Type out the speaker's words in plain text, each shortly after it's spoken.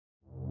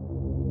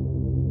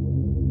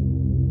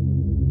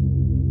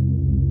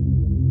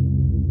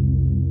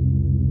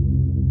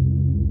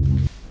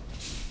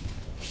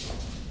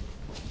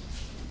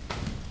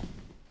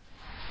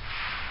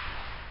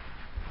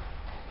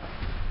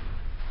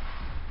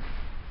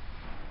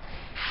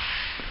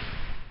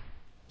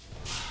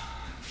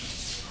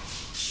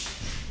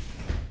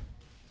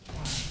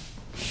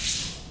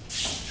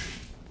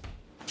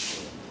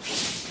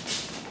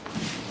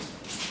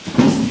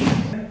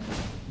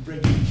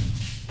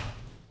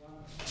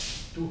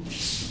2.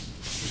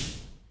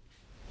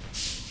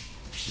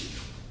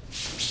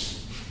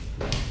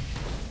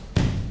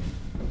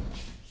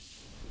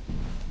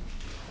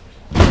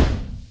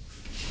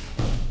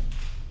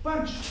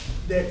 Punch.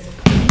 That's it.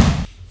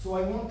 So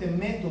I want a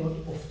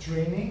method of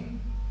training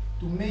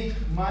to make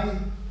my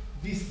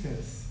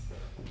distance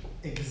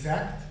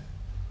exactement,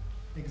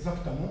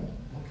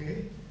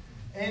 okay,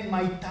 and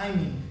my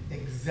timing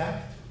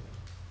exact.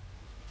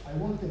 I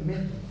want a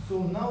method.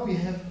 So now we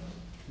have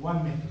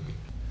one method.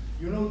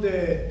 You know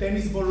the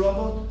tennis ball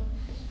robot?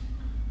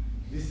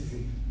 This is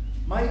it.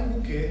 My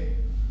uke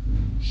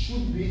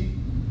should be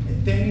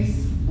a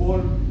tennis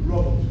ball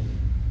robot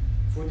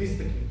for this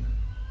technique.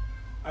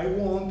 I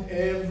want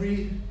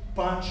every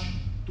punch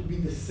to be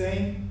the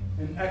same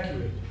and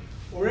accurate,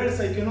 or else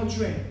I cannot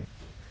train.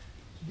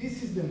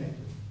 This is the method.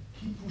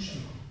 He pushed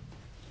me.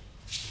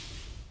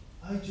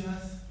 I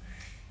just,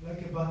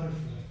 like a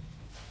butterfly,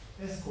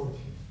 escort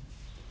him.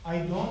 I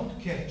don't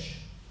catch.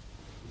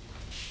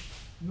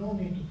 No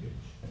need to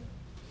catch.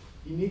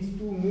 He needs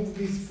to move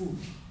his foot.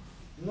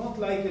 Not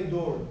like a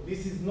door.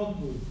 This is not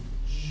good.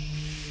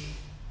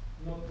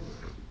 Not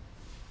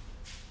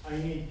good. I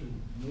need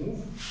to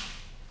move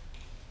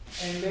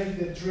and let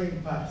the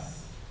train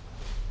pass.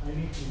 I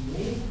need to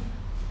move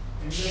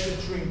and let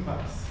the train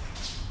pass.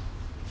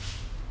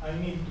 I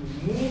need to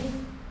move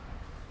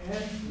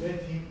and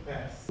let him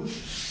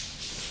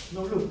pass.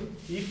 Now look,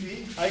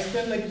 if I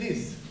stand like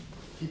this,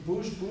 he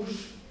push,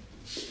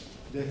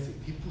 that's it,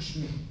 he pushed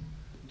me.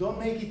 Don't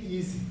make it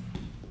easy.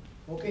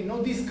 Okay,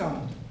 no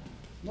discount.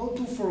 No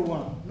 2 for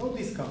 1, no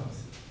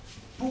discounts.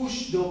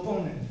 Push the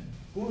opponent,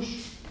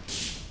 push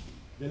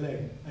the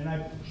leg, and I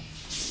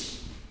push.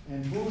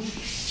 And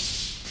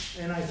push,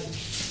 and I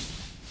push.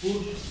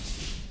 Push,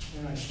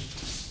 and I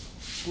push.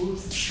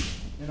 Push,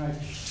 and I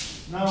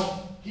push.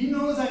 Now, he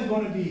knows I'm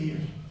going to be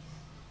here.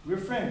 We're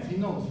friends, he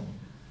knows.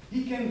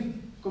 He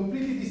can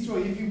completely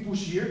destroy if you push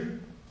here,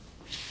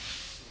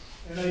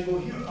 and I go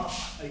here,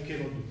 I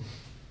cannot do it.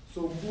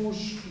 So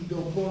push the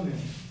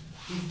opponent.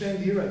 He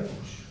stand here, I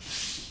push.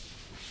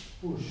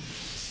 Push.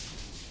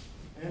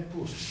 And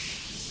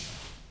push.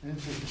 And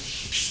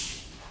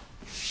push.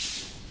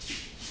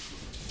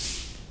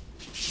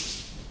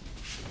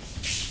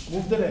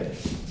 Move the leg.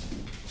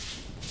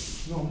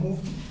 No, move.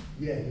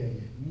 Yeah.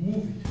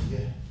 Move it,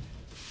 yeah.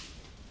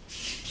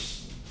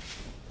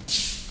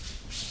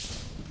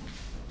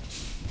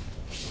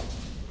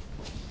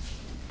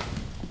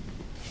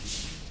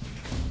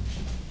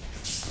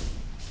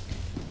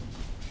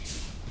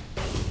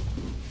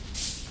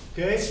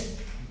 Okay?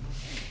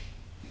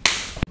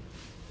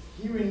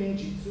 Here in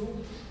Ninjutsu,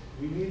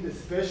 we need a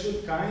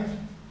special kind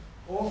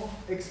of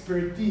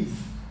expertise.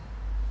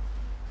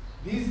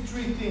 These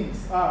 3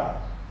 things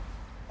are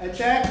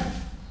attack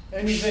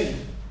and evade.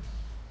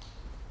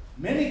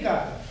 Many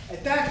kata,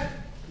 attack,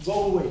 go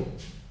away.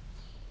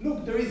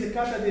 Look, there is a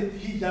kata that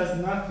he does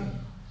nothing.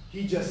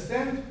 He just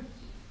stands,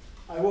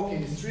 I walk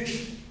in the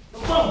street,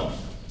 boom,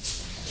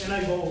 and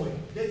I go away.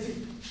 That's it.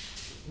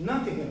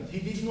 Nothing else. He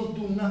did not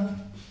do nothing.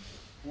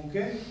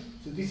 Okay?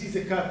 So this is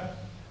a kata.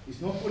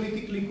 It's not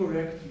politically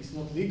correct, it's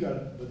not legal,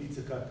 but it's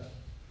a kata.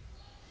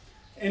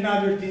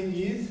 Another thing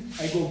is,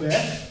 I go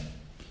back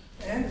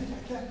and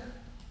attack.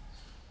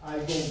 I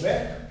go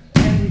back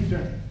and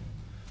return.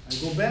 I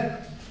go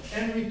back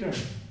and return.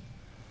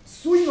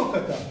 Sui no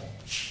kata.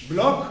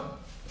 Block,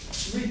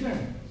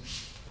 return.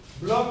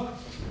 Block,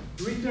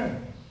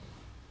 return.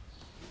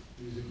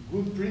 It's a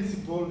good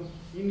principle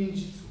in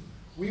Ninjutsu.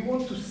 We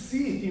want to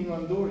see it in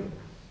Randori.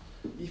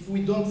 If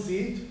we don't see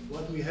it,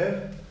 what we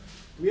have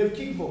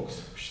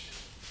kickbox.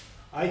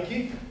 I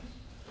kick,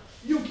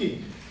 you kick.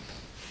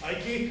 I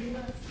kick,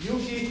 you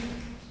kick.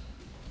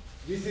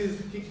 This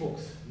is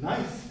kickbox.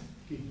 Nice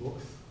kickbox.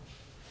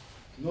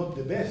 Not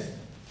the best,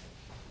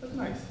 but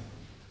nice.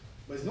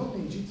 But it's not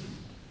ninjutsu.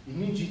 In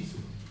ninjutsu,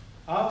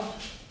 out,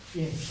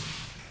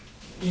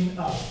 in,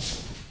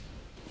 out.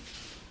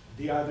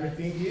 The other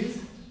thing is,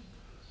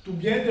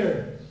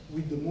 together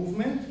with the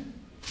movement,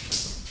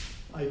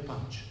 I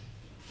punch.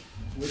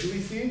 Where do we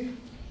see it?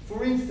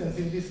 For instance,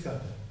 in this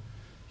kata.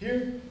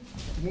 Here,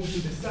 move to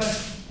the side,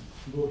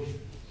 go here.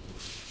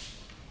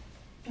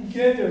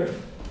 Together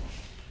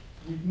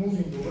with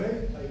moving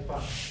away, I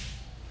punch.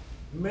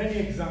 Many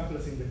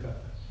examples in the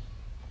kata.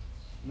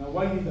 Now,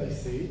 why did I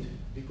say it?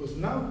 Because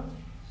now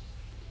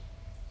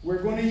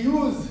we're going to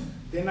use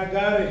the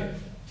Nagare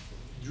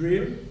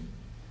drill.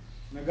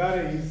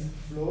 Nagare is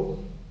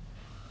flow.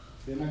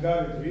 The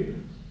Nagare drill,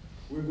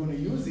 we're going to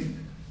use it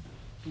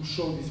to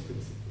show these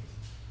principles.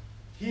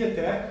 He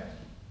attack.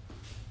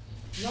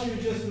 Now you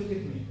just look at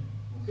me.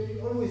 Okay?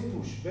 Always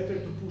push. Better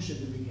to push at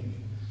the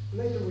beginning.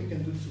 Later we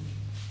can do Tsuki.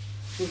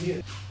 So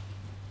here.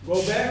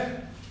 Go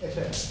back,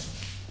 attack.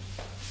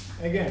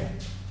 Again.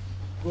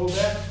 Go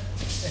back,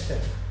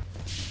 attack.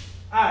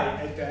 I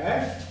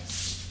attack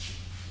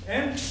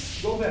and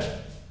go back.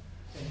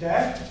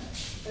 Attack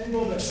and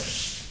go back.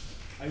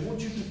 I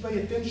want you to pay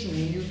attention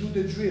when you do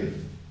the drill.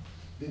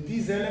 That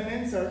these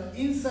elements are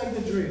inside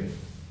the drill.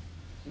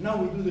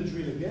 Now we do the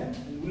drill again,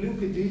 and we look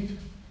at it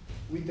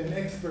with an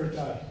expert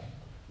eye.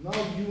 Now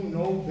you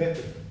know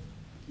better.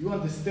 You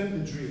understand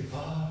the drill.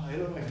 Ah,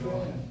 hello my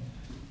friend.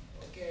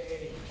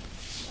 Okay.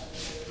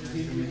 Good to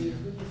see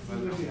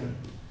you again.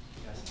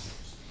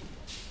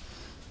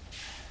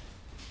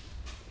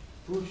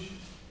 Push.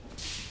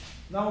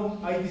 Now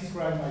I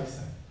describe my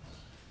side.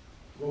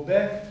 Go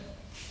back,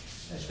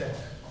 attack.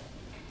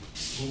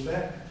 Go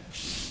back,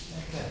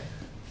 attack.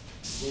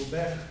 Go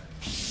back,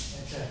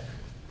 attack.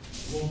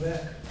 Go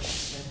back,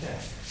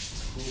 attack.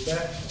 Go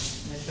back,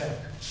 attack.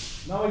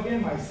 Now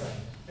again my side.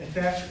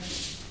 Attack.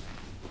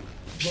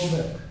 Go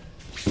back.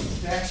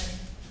 Attack.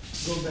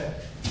 Go back.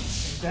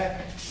 Attack.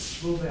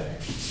 Go back.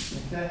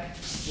 Attack.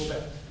 Go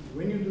back.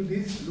 When you do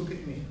this, look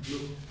at me.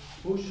 Look.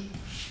 Push.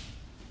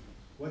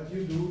 What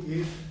you do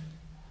is,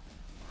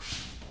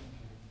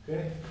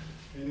 okay,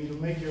 and you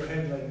make your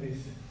head like this.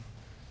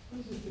 Go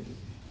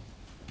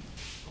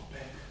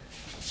back.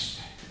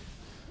 Attack.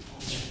 Go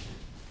back.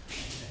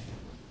 Attack.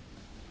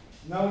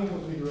 Now it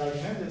was with the right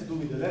hand. Let's do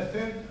with the left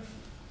hand.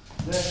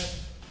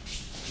 Left.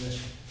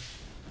 Left.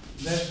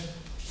 Left.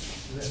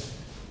 Left,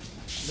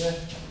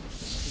 left,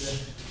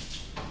 left,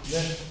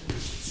 left,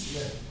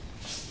 left.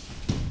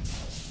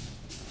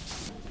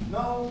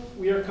 Now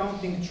we are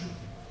counting through.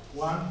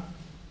 1,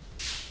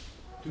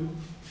 2,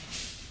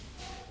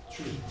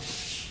 3.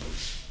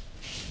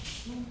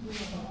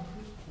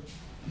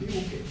 Be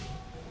okay.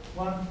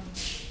 1,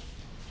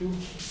 2,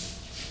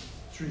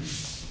 3.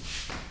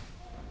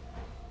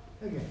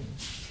 Again.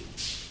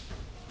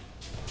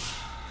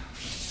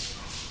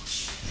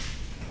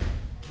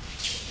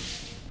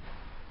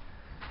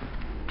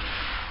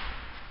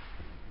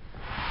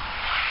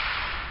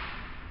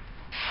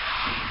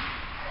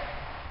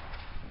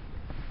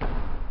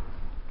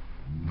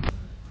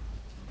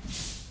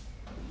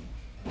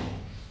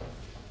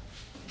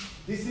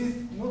 This is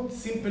not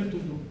simple to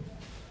do.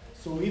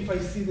 So if I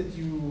see that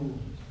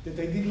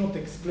I did not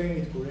explain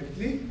it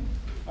correctly,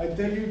 I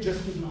tell you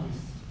just to do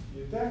this.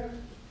 You attack,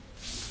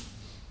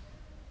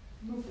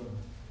 no problem.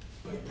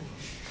 I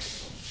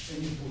push,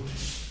 and you push,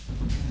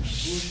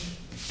 push,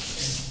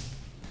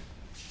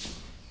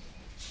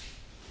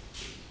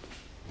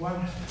 and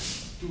 1,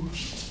 2,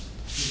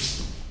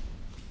 3.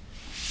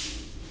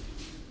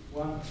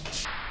 1.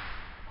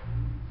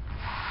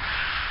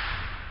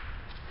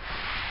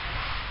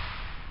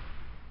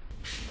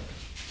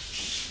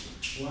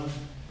 1,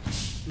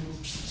 2,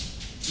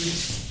 3,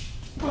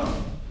 1.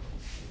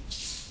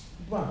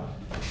 1.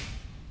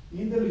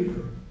 In the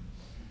liver.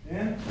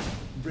 And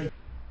break.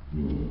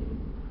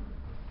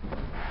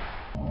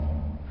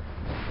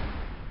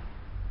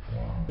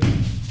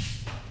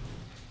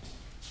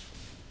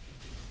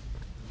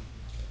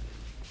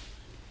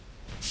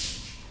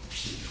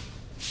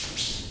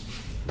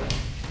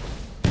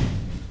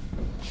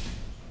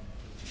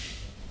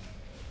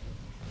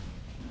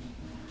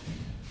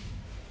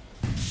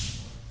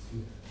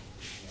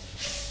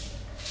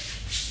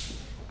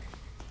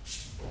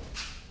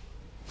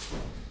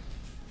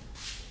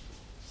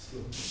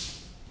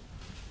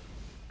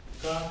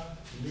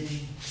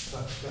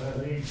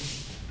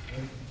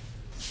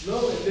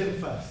 Slow and then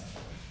fast.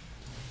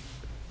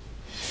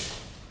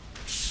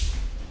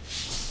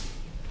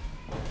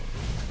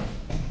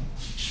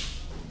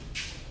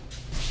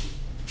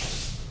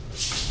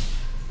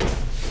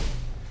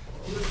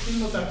 You're still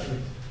not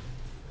accurate.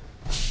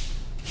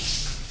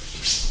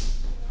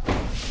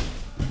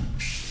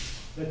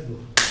 Let's go.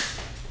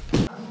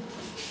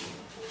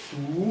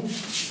 2,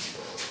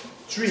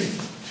 3.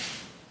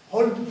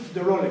 Hold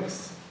the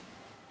Rolex.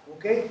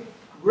 Okay?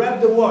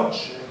 Grab the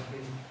watch.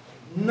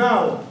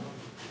 Now,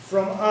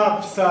 from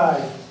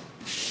upside,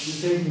 you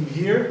take him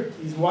here,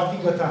 is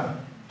Wakigatame.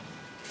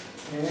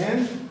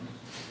 And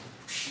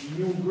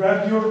you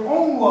grab your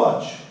own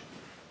watch.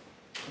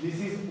 This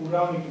is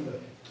Urao Nikudai.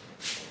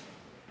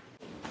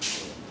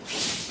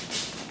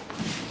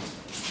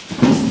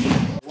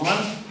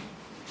 One,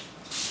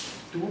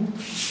 2,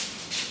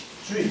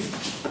 3.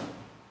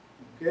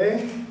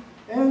 Okay?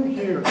 And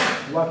here,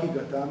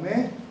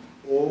 Wakigatame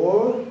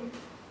or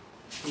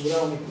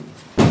Urao Nikudai.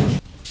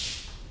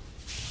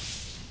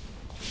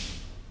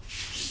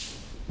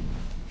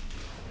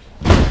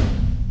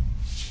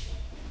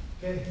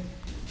 Okay.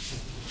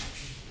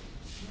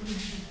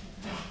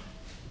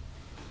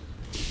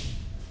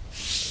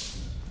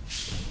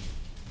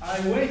 I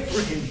wait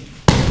for him.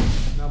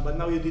 No, but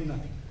now you did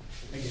nothing.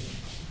 Again.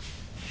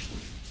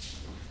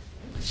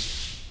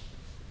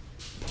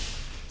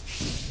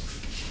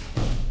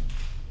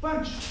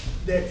 Punch.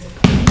 That's it.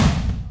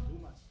 Too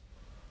much.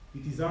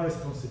 It is our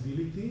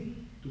responsibility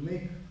to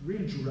make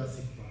real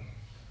Jurassic Park.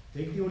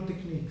 Take the old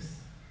techniques,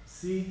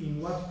 see in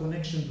what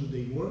connection do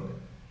they work,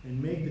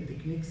 and make the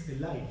techniques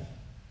alive.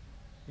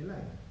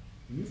 Alive.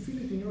 And you feel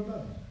it in your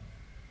body.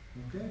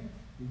 Okay?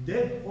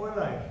 Dead or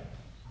alive.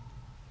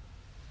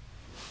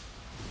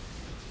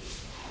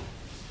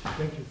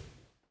 Thank you.